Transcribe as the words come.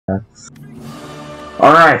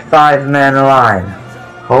Alright, 5-man line.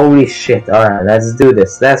 Holy shit, alright, let's do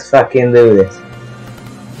this. Let's fucking do this.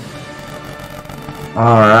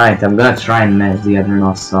 Alright, I'm gonna try and match the other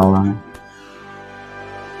Nostal line.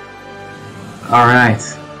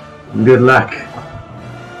 Alright, good luck.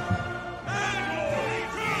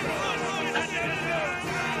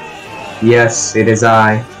 Yes, it is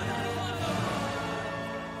I.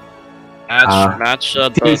 Match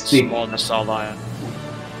the small Nostal line.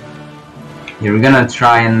 You're gonna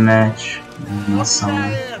try and match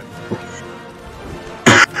Nostal.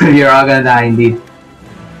 You're all gonna die indeed.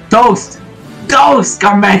 Toast! Toast!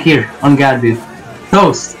 Come back here! On God, dude.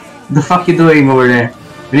 Toast! What the fuck you doing over there?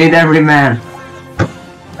 We need every man.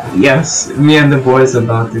 Yes, me and the boys are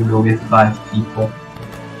about to go with 5 people.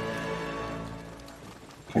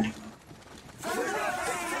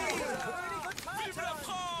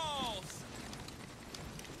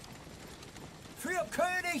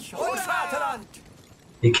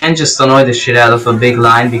 You can't just annoy the shit out of a big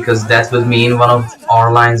line because that would mean one of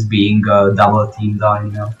our lines being double teamed on,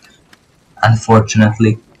 you know.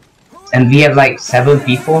 Unfortunately. And we have like 7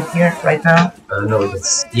 people here right now? No,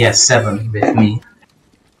 it's... yeah, 7 with me.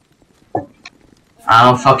 I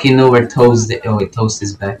don't fucking know where Toast is. Oh wait, Toast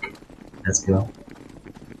is back. Let's go.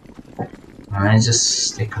 Alright, just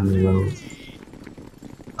stick on the road.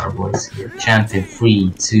 Our boys here. Chant in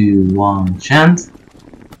 3, 2, 1, chant.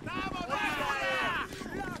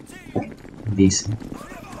 Decent.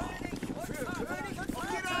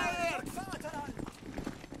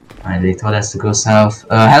 Alright, they told us to go south.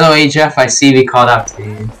 Hello HF, I see we caught up to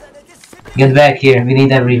you. Get back here, we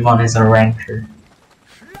need everyone as a ranker.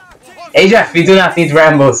 HF, we do not need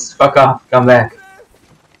Rambos. Fuck off, come back.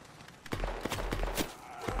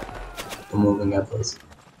 We're moving up those.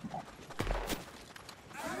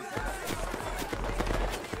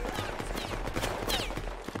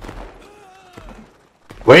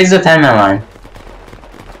 Where is the 10-man line?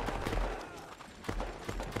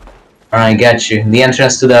 Alright, got you. The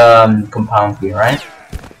entrance to the compound here, right?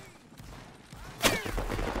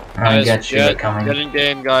 Alright, got you. They're coming. Get in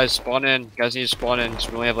game, guys. Spawn in. Guys need to spawn in.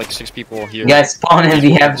 We only have like 6 people here. Guys, spawn in.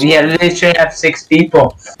 We literally have 6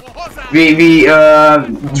 people. We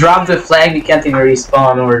drop the flag. We can't even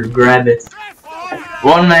respawn or grab it.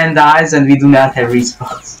 1 man dies and we do not have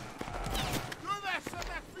respawns.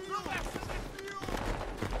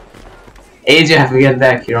 AJ, we get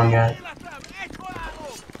back here on guy.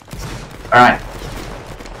 Alright.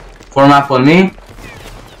 Form up on me.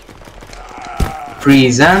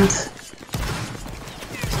 Present.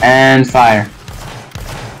 And fire.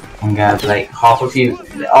 Oh god, like half of you,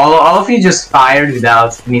 all of you just fired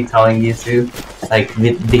without me telling you to. Like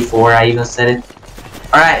before I even said it.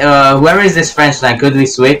 Alright, whoever is this French line, could we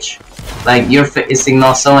switch? Like you're facing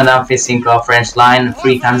Nosso and I'm facing a French line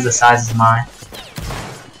 3 times the size of mine.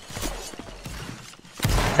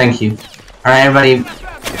 Thank you. Alright, everybody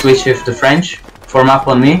switch with the French. Form up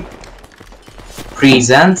on me.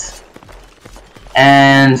 Present.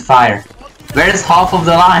 And fire. Where is half of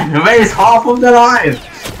the line? Where is half of the line?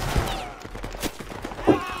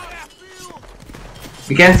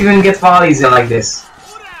 We can't even get volleys in like this.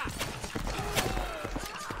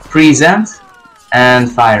 Present. And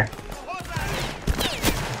fire.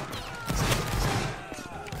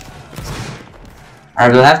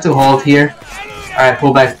 Alright, we'll have to hold here. Alright,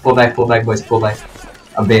 pull back, boys, pull back.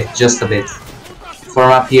 A bit, just a bit.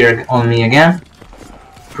 Form up here on me again.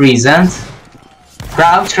 Present.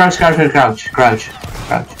 Crouch, crouch, crouch, crouch, crouch,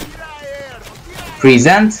 crouch.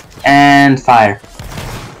 Present, and fire.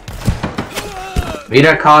 We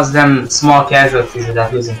either cause them small casualties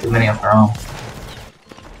without losing too many of our own.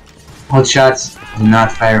 Hot shots, do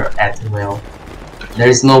not fire at will. There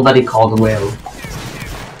is nobody called will.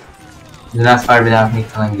 Do not fire without me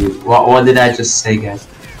telling you. What did I just say, guys?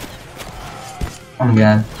 Oh my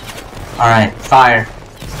god. Alright, fire.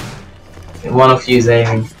 One of you is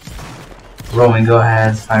aiming. Roman, go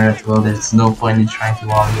ahead, fire at will. There's no point in trying to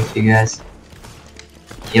wall with you guys.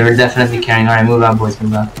 You're definitely carrying. Alright, move up, boys,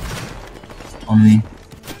 move up. On me.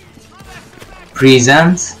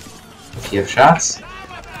 Present. If you have shots.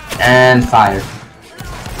 And fire.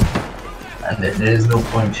 And there is no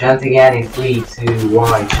point chanting at in 3, 2,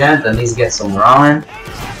 1, chant. At least get some ramen.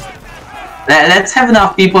 Let's have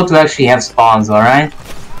enough people to actually have spawns, alright?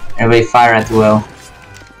 Everybody fire at will.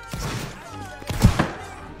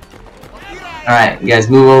 Alright, guys,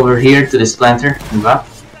 move over here to the splinter. Move up.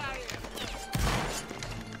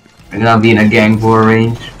 We're gonna be in a gang war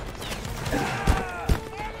range.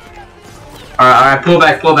 Alright, pull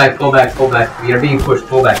back, pull back, pull back, pull back. We are being pushed,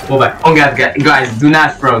 pull back, pull back. Oh god, guys, do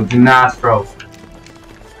not throw, do not throw.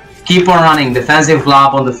 Keep on running. Defensive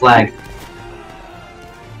blob on the flag.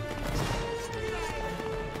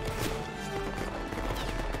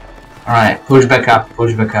 Alright, push back up,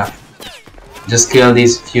 push back up. Just kill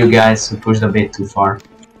these few guys who pushed a bit too far.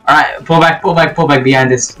 Alright, pull back behind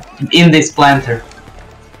this, in this planter.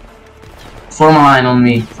 Form a line on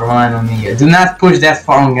me, Do not push that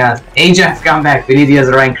far on God. Hey Jeff, come back, we need you as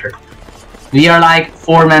a ranker. We are like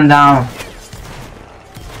 4 men down.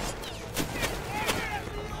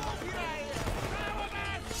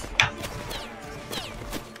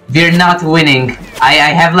 We're not winning. I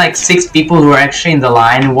have like 6 people who are actually in the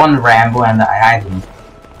line, 1 Rambo and I don't know.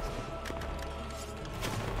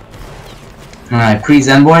 Alright,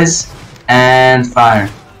 present boys, and fire.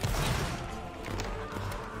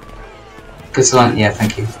 Good, yeah,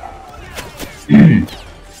 thank you.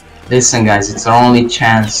 Listen guys, it's our only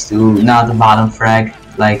chance to not bottom frag,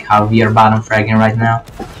 like how we are bottom fragging right now.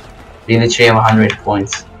 We literally have 100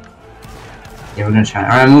 points. Yeah, we're gonna try.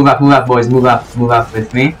 Alright, move up boys, move up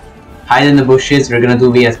with me. Hide in the bushes, we're gonna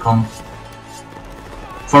do Viet Cong.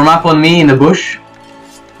 Form up on me in the bush.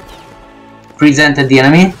 Present at the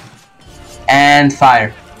enemy. And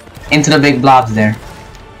fire. Into the big blobs there.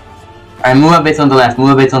 Alright, move a bit on the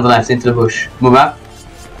left, into the bush. Move up.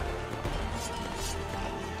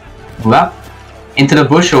 Move up. Into the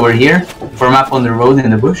bush over here. Form up on the road in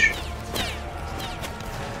the bush.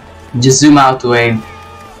 Just zoom out to aim.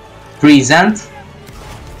 Present.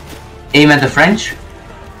 Aim at the French.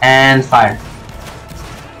 And fire.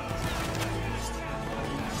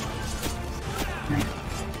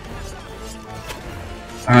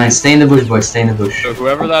 Alright, stay in the bush, boys, stay in the bush. So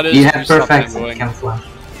whoever that is, you have perfect camouflage.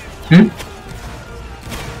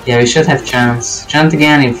 Yeah, we should have chance. Chant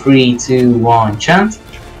again in 3, 2, 1. Chant.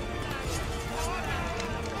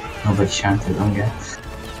 Nobody chanted, don't get.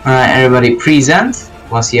 Alright, everybody present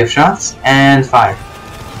once you have shots and fire.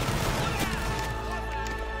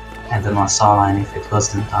 And the muscle line if it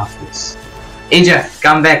wasn't obvious. Hey Jeff,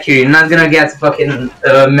 come back here. You're not gonna get fucking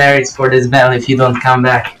merits for this battle if you don't come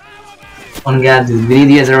back. On God, dude, we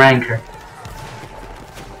need you as a ranker.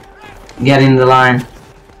 Get in the line.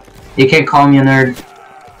 You can call me a nerd.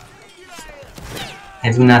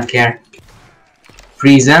 I do not care.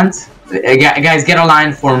 Present. Guys, get a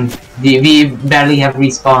line formed. We barely have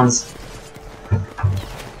respawns.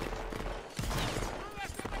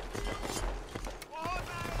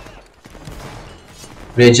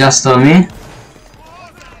 Readjust on me.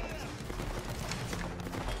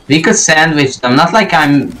 We could sandwich them. Not like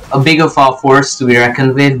I'm a big of a force to be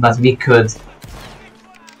reckoned with, but we could.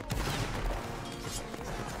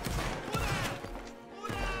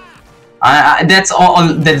 That's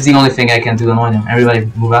all. That's the only thing I can do to annoy them.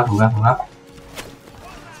 Everybody, move up, move up, move up.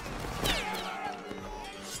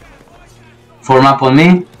 Form up on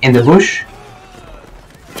me in the bush.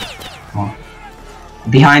 Oh.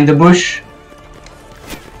 Behind the bush.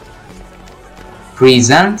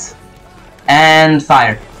 Present and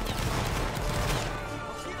fire.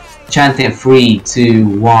 Chant in 3,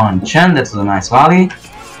 2, 1. Chant. That was a nice volley.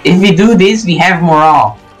 If we do this, we have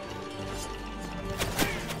morale.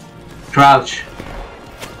 Crouch.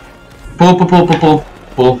 Pull, pull, pull, pull, pull,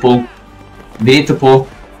 pull, pull. We need to pull.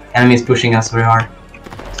 Enemy is pushing us very hard.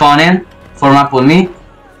 Spawn in. Form up on me.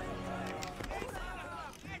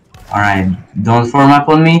 Alright, don't form up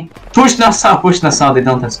on me. Push Nassau, push Nassau. They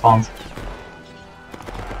don't have spawns.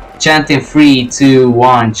 Chant in 3, 2,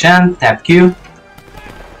 1. Chant. Tap Q.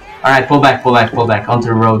 Alright, pull back, pull back, pull back onto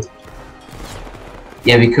the road.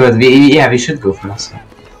 Yeah, we could. Yeah, we should go for Nassau.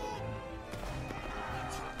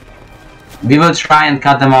 We will try and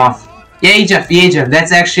cut them off. Yeah, Jeff,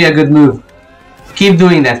 that's actually a good move. Keep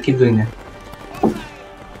doing that, keep doing that.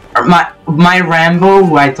 My Rambo,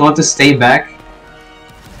 who I told to stay back.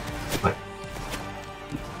 Wait.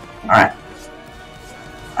 Alright.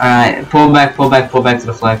 Alright, pull back to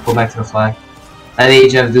the flag, pull back to the flag. Let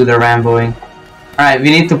HF do the Ramboing. Alright, we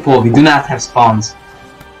need to pull, we do not have spawns.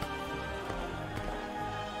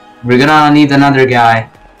 We're gonna need another guy.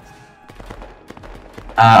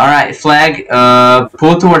 Alright, flag,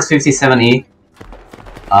 pull towards 57E.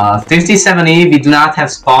 57E, we do not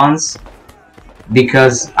have spawns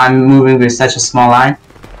because I'm moving with such a small line.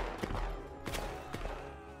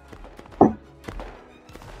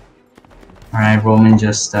 Alright, Roman,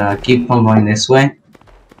 just keep on going this way.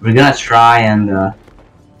 We're gonna try and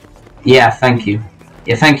yeah, thank you.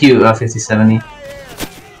 Yeah, thank you, 57E.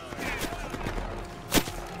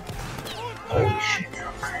 Oh shit.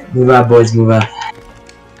 Move up, boys, move up.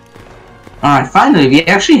 Alright, finally, we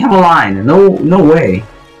actually have a line. No way.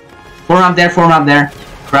 Form up there,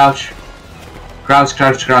 Crouch. Crouch,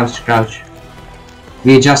 crouch, crouch, crouch.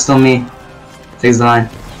 Readjust on me. Takes the line.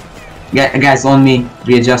 Guys, on me.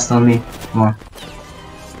 Readjust on me. Come on.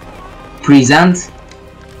 Present.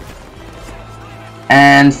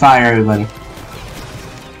 And fire, everybody.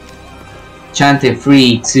 Chant it.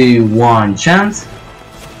 3, 2, 1. Chant.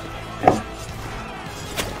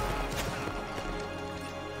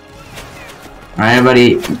 Alright,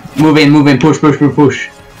 everybody. Move in. Push, push, push, push.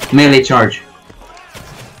 Melee charge.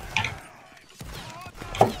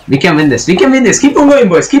 We can win this. We can win this. Keep on going,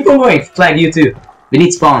 boys. Keep on going. Flag you too. We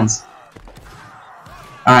need spawns.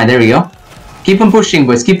 Alright, there we go. Keep on pushing,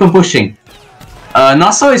 boys. Keep on pushing.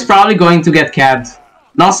 Nassau is probably going to get cabbed.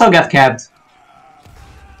 Nassau got cabbed.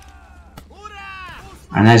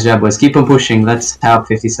 Alright, nice job, boys. Keep on pushing. Let's help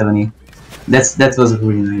 5070. That was a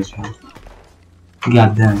really nice job.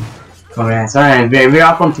 God damn. Congrats. Alright, we're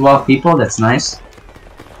up on 12 people. That's nice.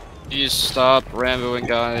 Please stop Ramboing,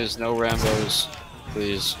 guys. No Rambos.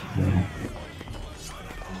 Please. Yeah.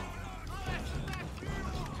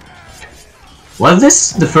 Was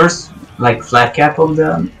this the first, like, flat cap of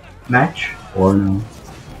the match? Or no?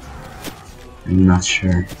 I'm not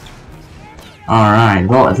sure. Alright,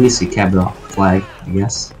 well, at least we kept the flag, I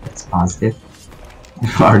guess. That's positive.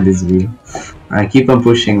 Or this view. Alright, keep on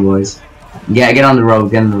pushing, boys. Get on the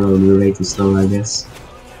road, get on the road. We're way too slow, I guess.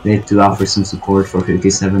 We need to offer some support for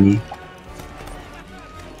 5070.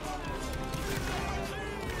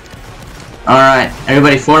 Alright,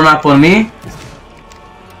 everybody form up on me.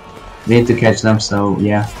 We need to catch them, so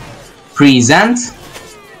yeah. Present.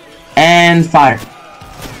 And fire.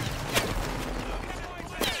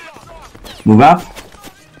 Move up.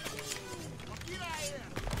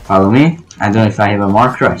 Follow me. I don't know if I have a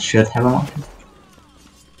marker. I should have a marker.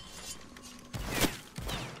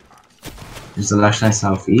 There's the left line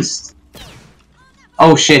southeast.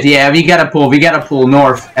 Oh shit, yeah, we gotta pull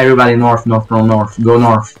north. Everybody north. Go north.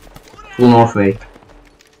 Pull north way.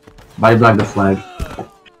 Body block the flag.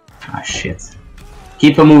 Ah shit.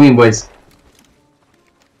 Keep on moving, boys.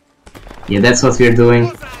 Yeah, that's what we're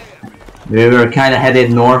doing. We were kinda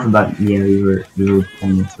headed north, but yeah, we were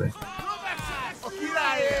pulling this way.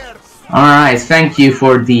 Alright, thank you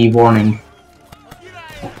for the warning.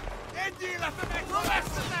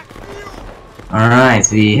 Alright,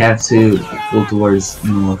 we have to pull towards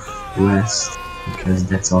northwest, because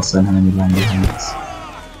that's also an enemy line behind us.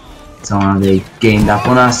 So now they gained up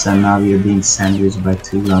on us, and now we are being sandwiched by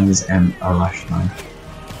 2 lines and a rush line.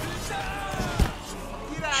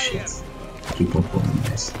 Shit. Keep on pulling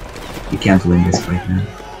this. You can't win this right now.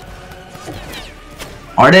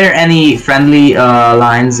 Are there any friendly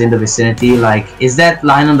lines in the vicinity? Like, is that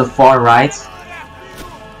line on the far right?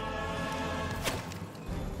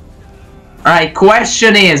 Alright,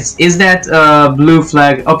 question is that blue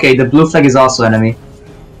flag? Okay, the blue flag is also enemy.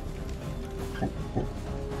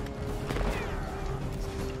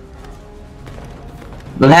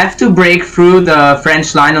 We'll have to break through the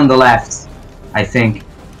French line on the left, I think.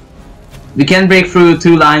 We can break through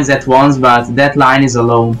 2 lines at once, but that line is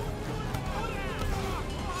alone.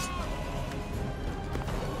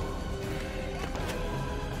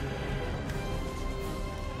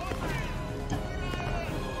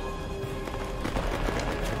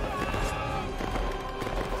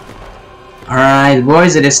 Alright,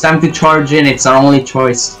 boys, it is time to charge in. It's our only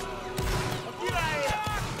choice.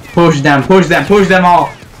 Push them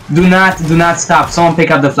all. Do not stop. Someone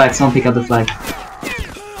pick up the flag.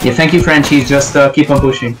 Yeah, thank you, Frenchies. Just keep on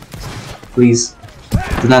pushing. Please.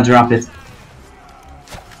 Do not drop it.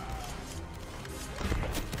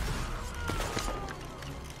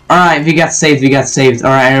 Alright, we got saved.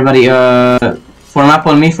 Alright, everybody, form up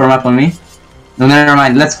on me. No, never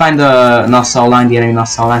mind. Let's find the Nassau line, the enemy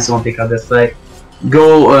Nassau line. Someone pick up that flag.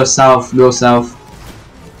 Go south.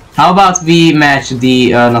 How about we match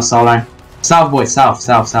the Nassau line? South, boys.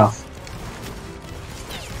 South.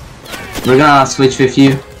 We're gonna switch with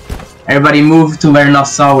you. Everybody move to where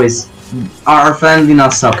Nassau is. Our friendly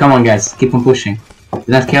Nassau. Come on, guys. Keep on pushing. Do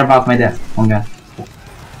not care about my death. Come on, guys.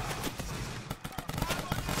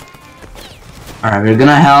 Alright, we're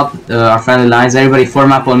gonna help our friendly lines. Everybody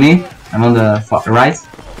form up on me. I'm on the right.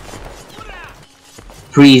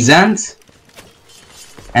 Present.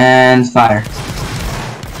 And fire.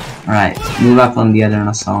 Alright, move up on the other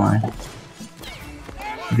Nassau line.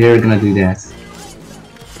 We're gonna do that.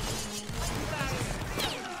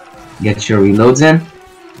 Get your reloads in.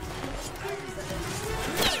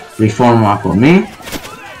 Reform up on me.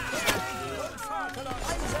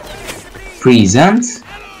 Present.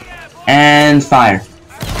 And fire.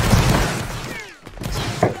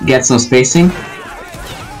 Get some spacing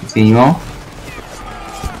between you all.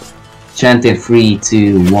 Chant it 3,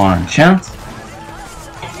 2, 1, chant.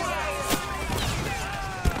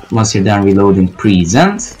 Once you're done reloading,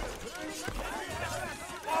 present.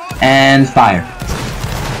 and fire.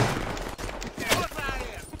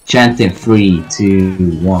 Chant in 3,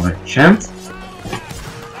 2, 1. Chant.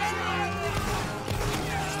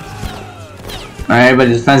 Alright,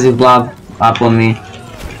 everybody, defensive blob up on me.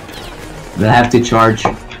 They'll have to charge.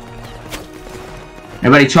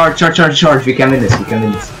 Everybody, charge, charge, charge, charge. We can win this, we can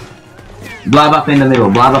win this. Blob up in the middle,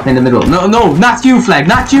 blob up in the middle. No, no, not you, Flag,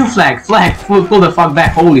 not you, Flag. Flag, pull the fuck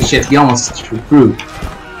back. Holy shit, we almost through.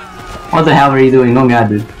 What the hell are you doing? Oh god,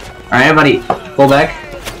 dude. Alright, everybody, pull back.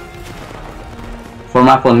 Form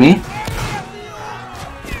up on me.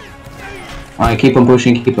 Alright, keep on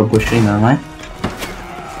pushing, never mind.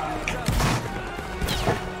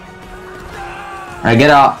 Alright, get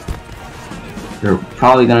out. You're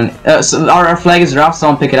probably gonna... so our flag is dropped,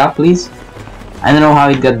 someone pick it up, please. I don't know how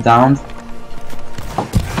it got downed.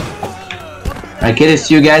 Alright, kid, it's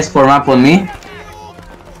you guys, form up on me.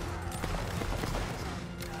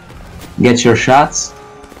 Get your shots.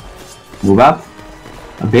 Move up.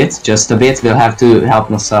 A bit, just a bit, we'll have to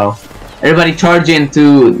help Nassau. Everybody charge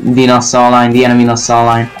into the Nassau line, the enemy Nassau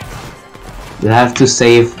line. We'll have to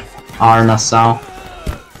save our Nassau.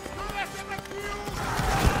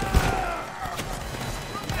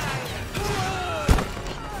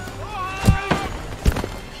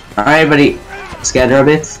 Alright, everybody, scatter a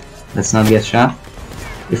bit. Let's not get shot.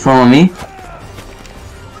 You follow me.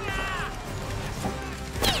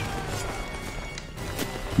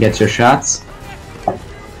 Get your shots.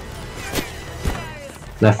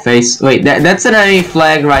 Left face. Wait, that's an enemy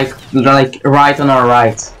flag right on our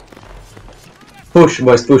right. Push,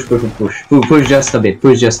 boys, push, push, push. Push just a bit,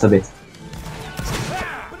 push just a bit.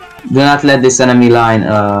 Do not let this enemy line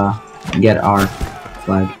get our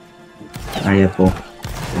flag. Alright, yeah, pull.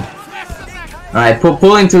 Alright,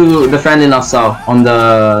 pull into the friendly Nassau on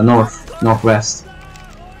the northwest.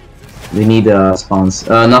 We need spawns.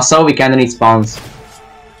 Nassau, we kinda need spawns.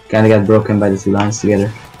 Kinda get broken by the two lines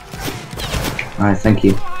together. Alright, thank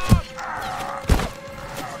you.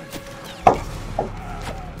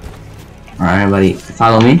 Alright, everybody,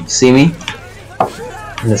 follow me, see me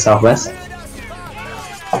in the southwest.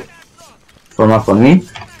 Form up on me.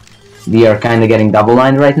 We are kinda getting double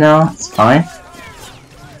lined right now, it's fine.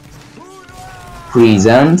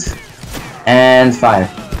 Present and fire.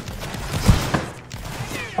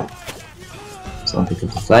 So pick up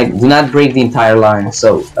the flag. Do not break the entire line.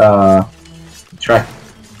 So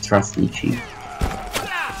trust each.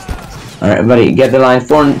 Alright, everybody, get the line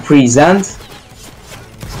formed. Present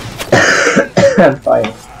and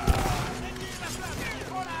fire.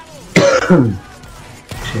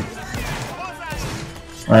 Shit.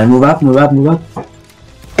 Alright, move up, move up, move up.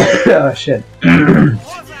 Oh shit.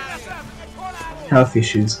 Health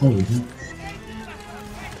issues. Holy God.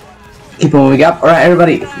 Keep on moving up. Alright,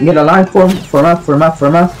 everybody, get a line form up,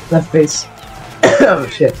 left face. Oh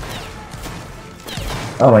shit.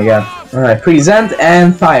 Oh my god. Alright, present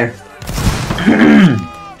and fire.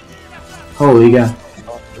 Holy god.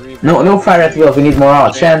 No fire at will, we need more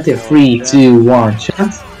out. Chant in 3, 2, 1.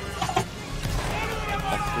 Chant. 3,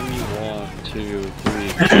 1, 2,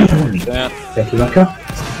 3. Chant. Thank you, Maka.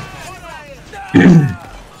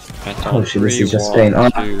 Oh shit, this is just pain.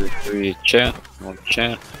 1, 2, 3, chant. 1,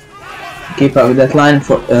 chant. Keep up with that line.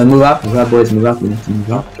 For move up, boys, move up. We need to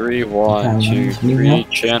move up. 3, 1, 2, 3,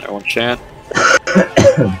 chant. 1, chant.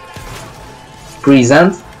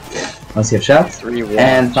 Present. Once you have shot. 3, 1,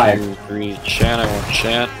 and fire. 2, 3, chant. 1,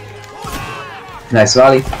 chant. Nice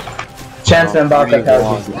volley. Chant and back at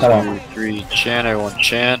Kaiserlich. Come on. 2, 3, chant. 1,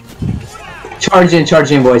 chant. Charge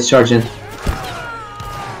in, boys, charge in.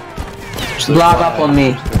 Blob up on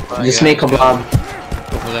me. Just make a blob.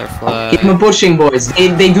 Over there, flag. Keep them pushing, boys.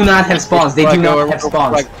 They do not have spawns. They do not have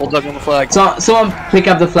spawns. Hold up on the flag. So, someone pick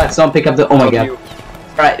up the flag. Someone pick up the. Oh my god.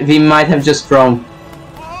 Right, we might have just thrown.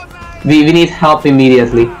 We need help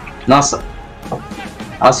immediately. Nasa.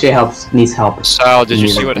 Austria needs help. Sal, did you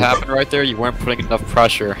see what happened right there? You weren't putting enough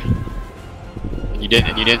pressure. And you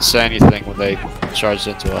didn't say anything when they charged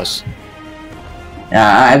into us.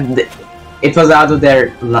 Yeah, it was out of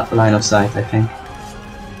their line of sight, I think.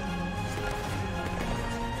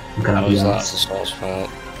 I'm gonna be honest. That was fault.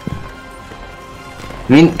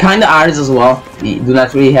 I mean, kinda ours as well. We do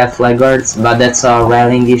not really have flag guards, but that's a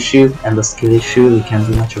rallying issue and a skill issue. We can't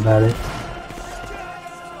do much about it.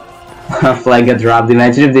 Flag got dropped.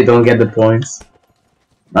 Imagine if they don't get the points.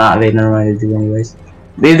 Ah, wait, never mind. They do anyways.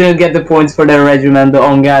 They didn't get the points for their regiment.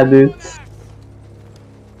 Oh god, dude.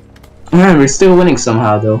 Man, we're still winning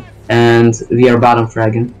somehow though, and we are bottom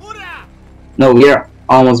fragging. No, we are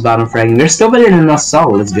almost bottom fragging. We're still better than Nassau.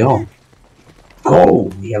 Let's go.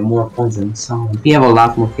 Go! We have more points than Nassau. We have a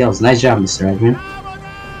lot more kills. Nice job, Mr. Admin.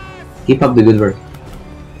 Keep up the good work.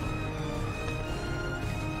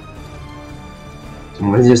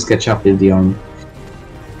 Let's just catch up with the army.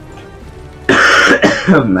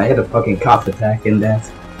 I had a fucking cough attack in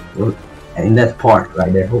that part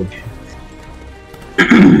right there. Holy shit.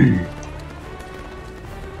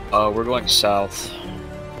 We're going south.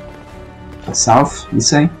 South, you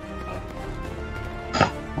say?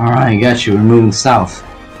 Alright, got you. We're moving south.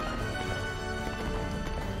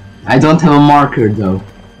 I don't have a marker though.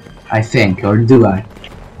 I think, or do I?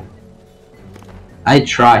 I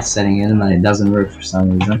try setting it and it doesn't work for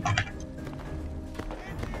some reason.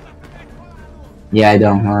 Yeah, I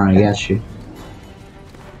don't. Alright, I got you.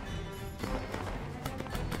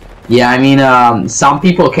 Yeah, I mean, some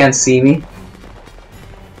people can't see me.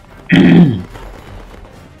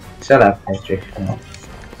 Shut up, Patrick.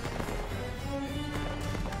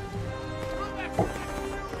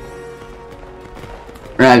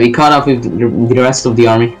 Right, we caught up with the rest of the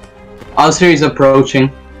army. Austria is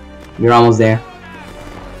approaching. We're almost there.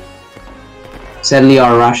 Sadly,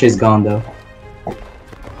 our Russia is gone though.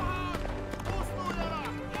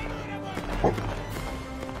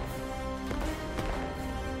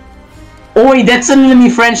 Oi, that's an enemy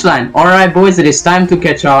French line. Alright, boys, it is time to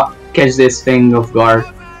catch this thing off guard.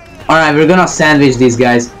 Alright, we're gonna sandwich these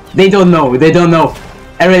guys. They don't know, they don't know.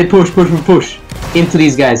 Alright, push. Into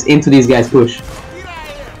these guys, push.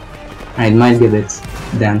 Alright, might get it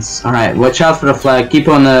dense. Alright, watch out for the flag. Keep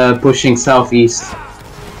on pushing southeast.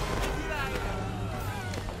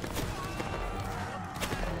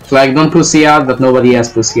 Flag, don't pussy out, but nobody has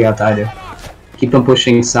pussy out either. Keep on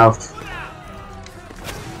pushing south.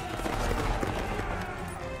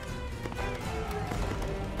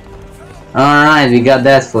 Alright, we got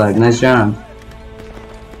that flag. Nice job.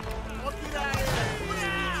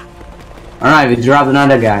 Alright, we dropped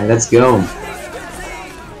another guy. Let's go.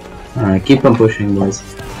 Alright, keep on pushing, boys.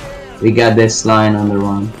 We got this line on the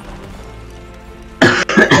run.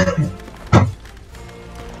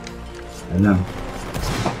 I know.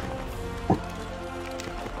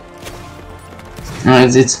 No,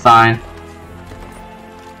 it's fine.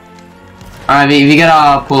 Alright, we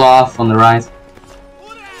gotta pull off on the right.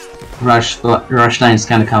 Rush line is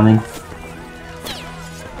kinda coming.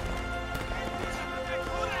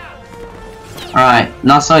 Alright,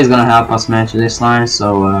 Nassau is gonna help us manage this line,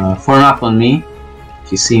 so form up on me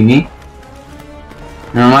if you see me.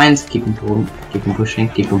 Never mind, keep on pulling, keep on pushing.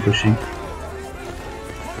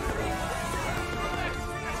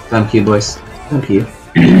 Thank you, boys. Thank you.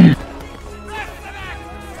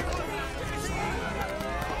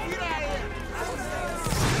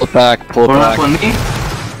 Pull back. Form up on me.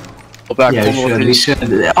 Pull back. Yeah, we should.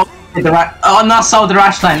 Oh, Nassau, the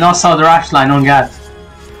rush line, oh god.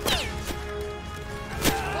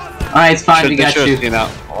 Alright, it's fine, we got you. Seen that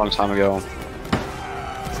a long time ago.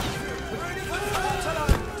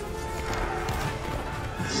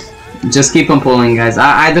 Just keep on pulling, guys.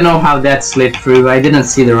 I don't know how that slipped through. I didn't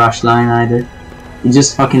see the rush line either. It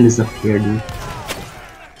just fucking disappeared, dude.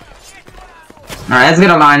 Alright, let's get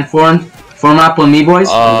a line formed. Form up on me, boys.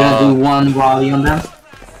 I'm gonna do one volley on them.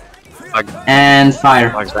 And fire.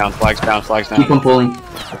 Flags down. Keep on pulling.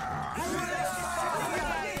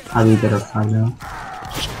 How do you get a flag now?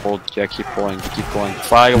 Just hold, yeah, keep pulling.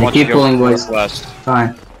 Flag, I want keep you to go pulling, boys. northwest.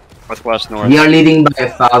 Fine. Northwest, north. We are leading by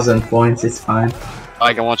 1,000 points, it's fine.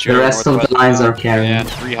 Flag, I want you The to go rest of the lines are carrying. And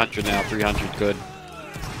 300 now, 300, good.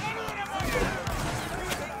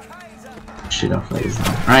 Shit off, ladies.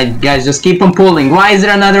 Alright, guys, just keep on pulling. Why is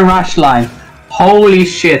there another rush line? Holy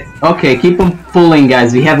shit. Okay, keep on pulling,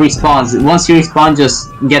 guys. We have respawns. Once you respawn, just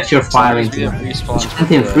get your firing.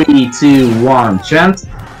 Chant in 3, 2, 1. Chant.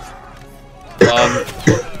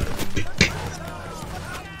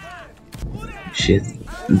 Shit.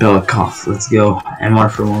 Belikov. Let's go. MR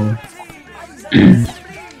for one.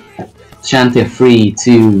 Chant in 3,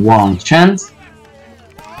 2, 1. Chant.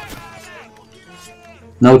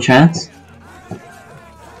 No chance.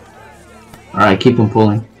 Alright, keep on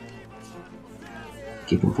pulling.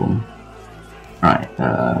 Alright,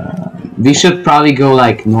 we should probably go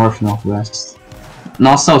like northwest.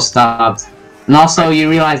 Nassau stopped. Nassau, you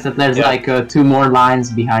realize that there's like 2 more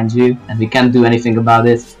lines behind you, and we can't do anything about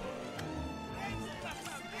it.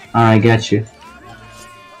 Alright, got you.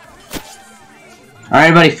 Alright,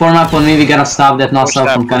 everybody, form up on me. We gotta stop that Nassau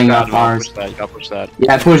from cutting off ours. You gotta push that.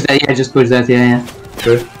 Yeah, push that. Yeah, just push that. Yeah.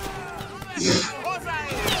 Sure.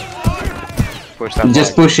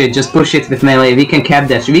 Just push it with melee. We can cap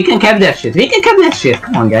that shit.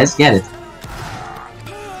 Come on, guys, get it.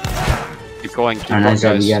 Keep going, nice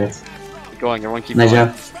job, guys. We got it. Keep going, everyone keep nice going.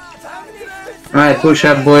 Job. Alright, push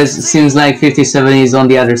up, boys. It seems like 57 is on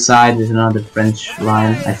the other side. There's another French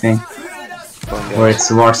line, I think. Or it's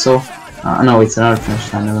Warsaw. No, it's another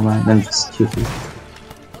French line, never mind. Then it's QP.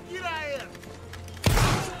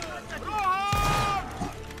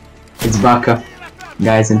 It's Baka.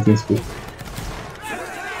 Guys in TeamSpeak.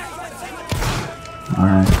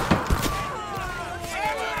 Alright.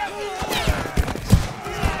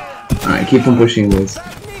 Alright, keep on pushing this.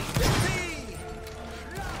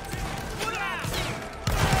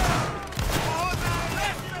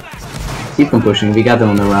 Keep on pushing, we got them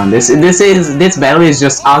on the run. This battle is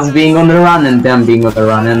just us being on the run and them being on the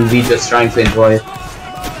run, and we just trying to enjoy it.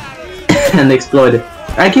 And exploit it.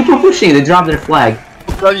 Alright, keep on pushing, they dropped their flag.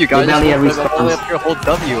 W, guys, hold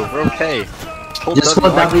W, we're okay. Just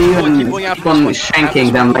hold W and keep on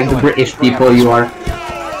shanking them like the British people you are.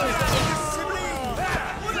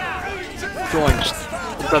 Hold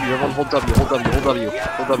W, everyone hold W, hold W, hold W,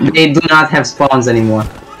 hold W. They do not have spawns anymore.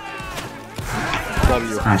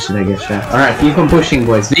 W. Ah, should I get shot? Alright, keep on pushing,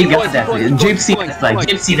 boys. We got that. Gypsy that flag,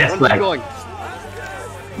 Gypsy that flag.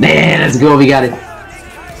 Yeah, let's go, we got it.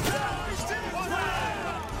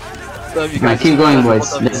 Alright, keep going,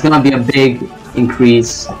 boys. There's gonna be a big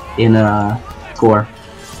increase in score.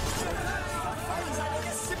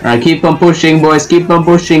 Alright, keep on pushing, boys. Keep on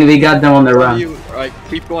pushing. We got them on the run. Alright,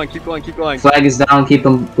 keep going, keep going, keep going. Flag is down. Keep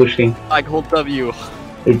on pushing. Flag, hold W.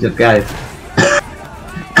 We just got it.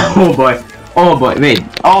 Oh boy. Oh boy. Wait.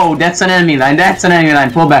 Oh, that's an enemy line. That's an enemy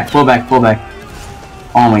line. Pull back. Pull back. Pull back.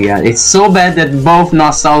 Oh my god. It's so bad that both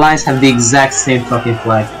Nassau lines have the exact same fucking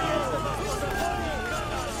flag.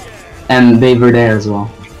 And they were there as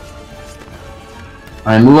well.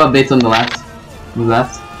 Alright, move a bit on the left. Move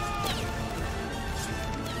left.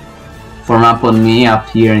 Form up on me up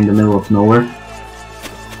here in the middle of nowhere.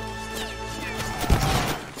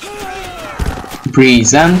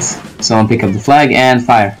 Present. Someone pick up the flag and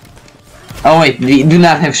fire. Oh wait, we do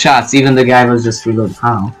not have shots. Even the guy was just reloaded.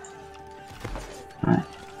 How? Alright.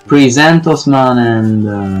 Present Osman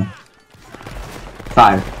and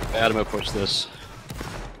fire. Adam will push this.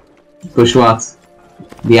 Push what?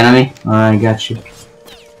 The enemy? Alright, got you.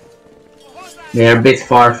 They are a bit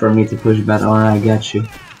far for me to push, but alright, got you.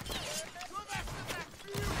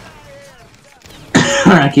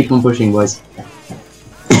 Alright, keep on pushing, boys.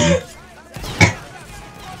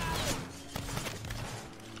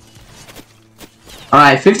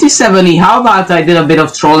 Alright, 50-70, how about I did a bit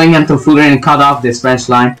of trolling and tomfoolery and cut off this French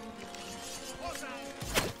line?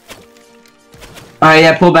 Alright,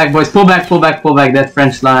 yeah, pull back, boys. Pull back, pull back, pull back. That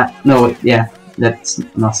French line. No, yeah, that's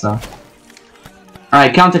not so.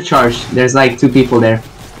 Alright, counter charge. There's like 2 people there.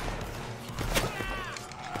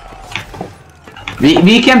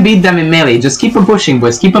 We can beat them in melee. Just keep on pushing,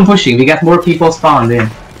 boys. Keep on pushing. We got more people spawned in.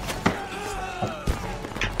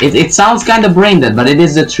 It sounds kind of brain dead, but it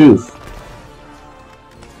is the truth.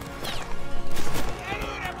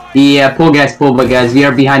 Yeah, pull guys, we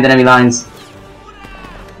are behind enemy lines.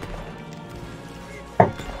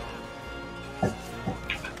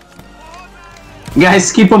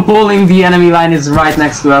 Guys, keep on pulling, the enemy line is right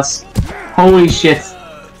next to us. Holy shit.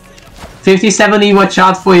 50-70, watch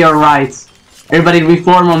out for your right. Everybody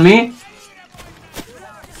reform on me.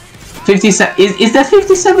 50-70, is that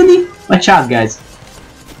 50-70? Watch out, guys.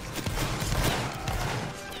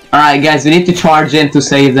 Alright guys, we need to charge in to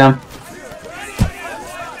save them.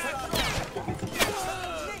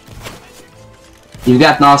 You've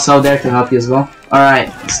got Nassau there to help you as well.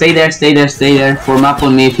 Alright, stay there, stay there, stay there. Form up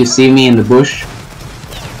on me if you see me in the bush.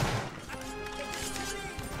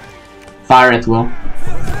 Fire at will.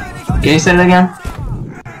 Can you say it again?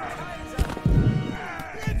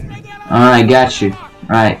 Alright, got you.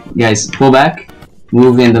 Alright, guys, pull back.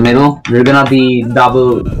 Move in the middle. We're gonna be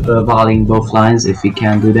double volleying both lines if we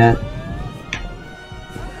can do that.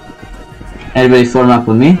 Everybody form up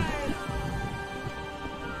on me.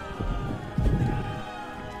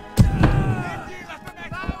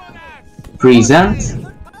 Present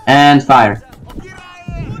and fire.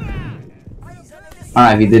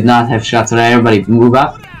 Alright, we did not have shots. Alright, everybody move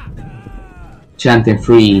up. Chant in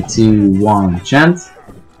 3, 2, 1, chant.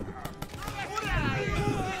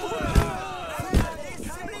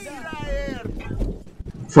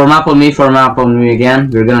 Form up on me again.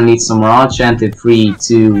 We're gonna need some more. Chant in 3,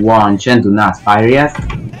 2, 1, chant. Do not fire yet.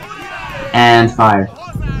 And fire.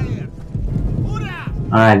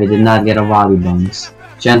 Alright, we did not get a volley bonus.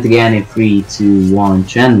 Chant again in 3, 2, 1,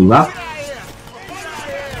 chant. Move up.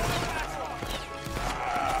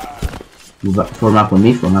 Move up. Form up on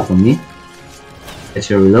me, Get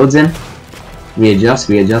your reloads in. Readjust,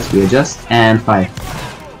 and fire.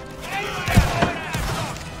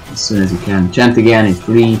 As soon as you can. Chant again in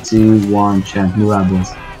 3, 2, 1, chant. Move out,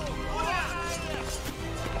 boys.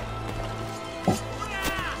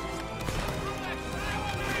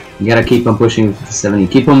 You gotta keep on pushing with the 70.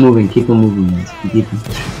 Keep on moving, guys. Keep on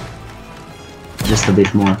pushing. Just a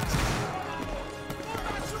bit more.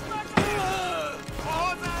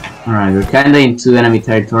 Alright, we're kinda into enemy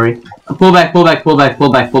territory. Pull back, pull back, pull back,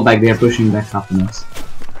 pull back, pull back. They are pushing back up on us.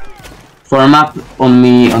 Form up on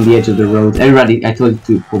me on the edge of the road. Everybody, I told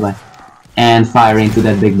you to pull back. And fire into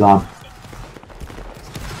that big blob.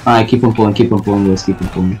 Alright, keep on pulling, guys, keep on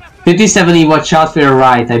pulling. 50-70, watch out for your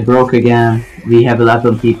right. I broke again. We have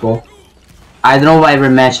 11 people. I don't know why we're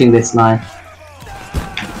matching this line.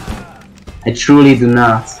 I truly do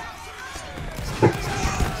not.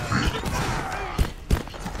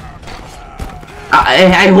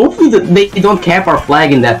 I hope they don't cap our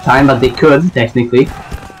flag in that time, but they could, technically.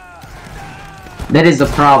 That is the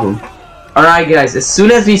problem. Alright guys, as soon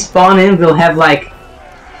as we spawn in, we'll have like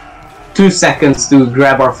 2 seconds to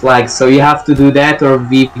grab our flag, so you have to do that or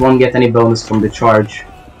we won't get any bonus from the charge.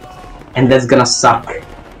 And that's gonna suck.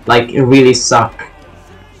 Like, really suck.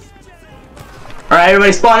 Alright,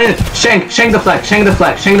 everybody spawn in! Shank the flag, shank the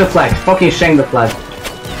flag, shank the flag, fucking shank the flag.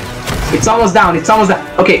 It's almost down, it's almost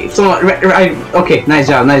down. Okay, so, okay, nice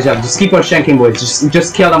job, nice job. Just keep on shanking, boys.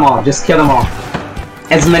 Just kill them all, just kill them all.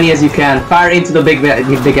 As many as you can. Fire into the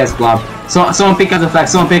big ass blob. So, someone pick up the flag,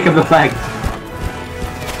 someone pick up the flag.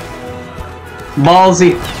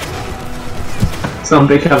 Ballsy. Someone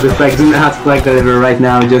pick up the flag. Do not flag deliver right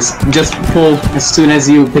now. Just pull. As soon as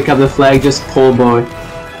you pick up the flag, just pull, boy.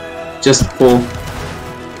 Just pull.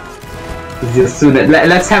 Just do that.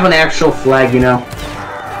 Let's have an actual flag, you know.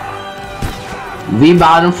 We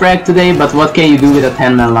bottom frag today, but what can you do with a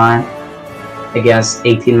 10-man line? Against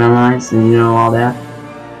 18-man lines, and you know all that.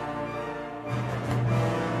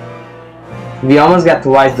 We almost got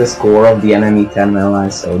twice the score of the enemy 10-man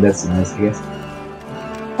line, so that's nice, I guess.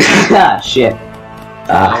 Ah, shit.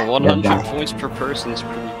 100 points per person is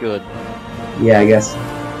pretty good. Yeah, I guess.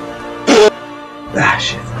 Ah,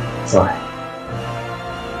 shit. Sorry.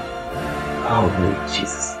 Oh,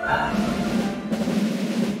 Jesus.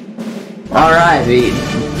 Alright,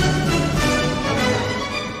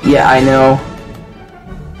 yeah, I know.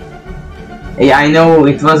 Yeah, I know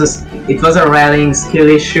it was a rallying skill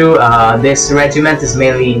issue. This regiment is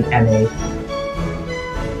mainly in NA.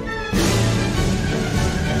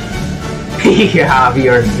 Yeah, we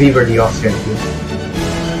were the Austrian team.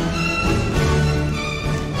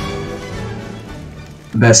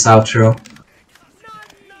 Best outro.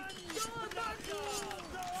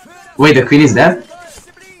 Wait, the queen is dead?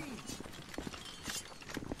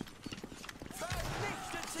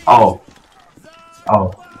 Oh.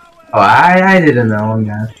 Oh. Oh, I didn't know,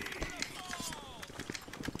 man.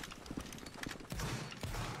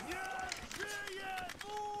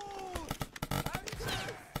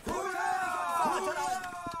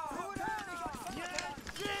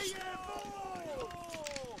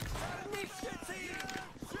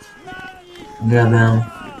 Goddamn.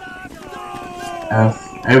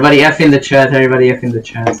 F. Everybody F in the chat, everybody F in the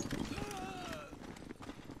chat.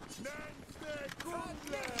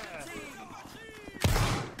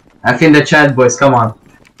 F in the chat, boys, come on.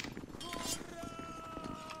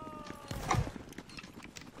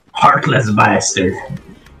 Heartless bastard.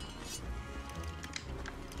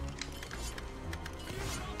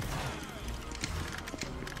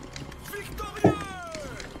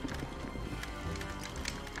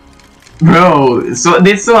 Bro, so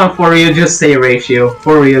this one for real, just say ratio.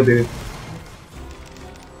 For real, dude.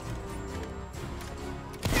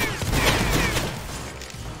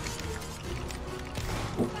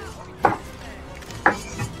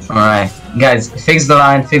 Alright, guys, fix the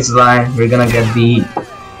line, fix the line. We're gonna get the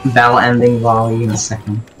battle ending volley in a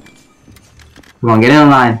second. Come on, get in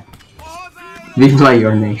line. We play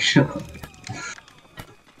your nation.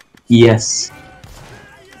 Yes.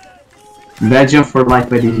 Belgium for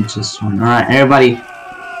lightweight is just one. Alright, everybody,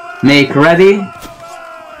 make ready.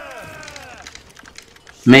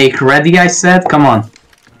 Make ready, I said. Come on.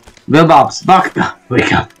 Bill Bobs, back up.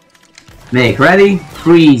 Wake up. Make ready.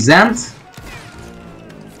 Present.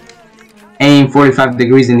 Aim 45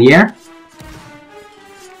 degrees in the air.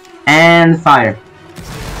 And fire.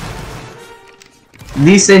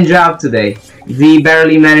 Decent job today. We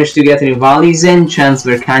barely managed to get any volleys in. Chance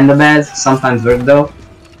were kinda bad. Sometimes work though.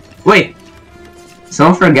 Wait.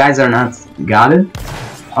 Some of our guys are not got it.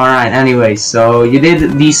 Alright, anyway, so you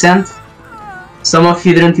did decent. Some of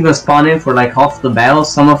you didn't even spawn in for like half the battle.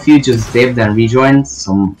 Some of you just dipped and rejoined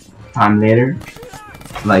some time later.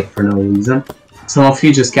 Like for no reason. Some of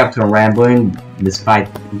you just kept on rambling despite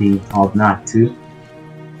being told not to.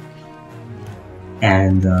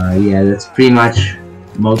 And yeah, that's pretty much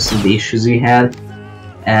most of the issues we had.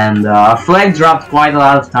 And our flag dropped quite a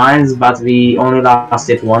lot of times, but we only lost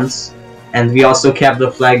it once. And we also kept the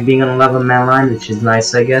flag being an 11-man line, which is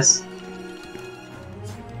nice, I guess.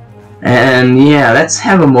 And yeah, let's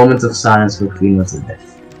have a moment of silence for Queen of the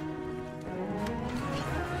Death.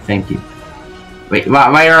 Thank you. Wait,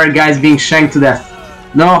 why are guys being shanked to death?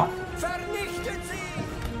 No!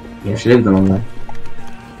 Yeah, she lived a long life.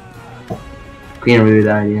 Queen really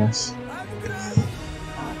died, yes.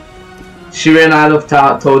 She ran out of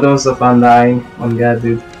totems of undying. Oh god,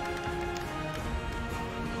 dude.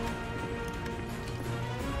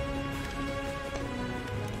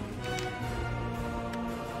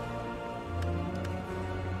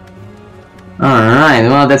 Alright,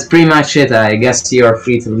 well that's pretty much it. I guess you're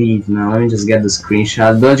free to leave now. Let me just get the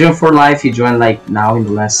screenshot. Belgium for life, you joined like now in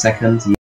the last second.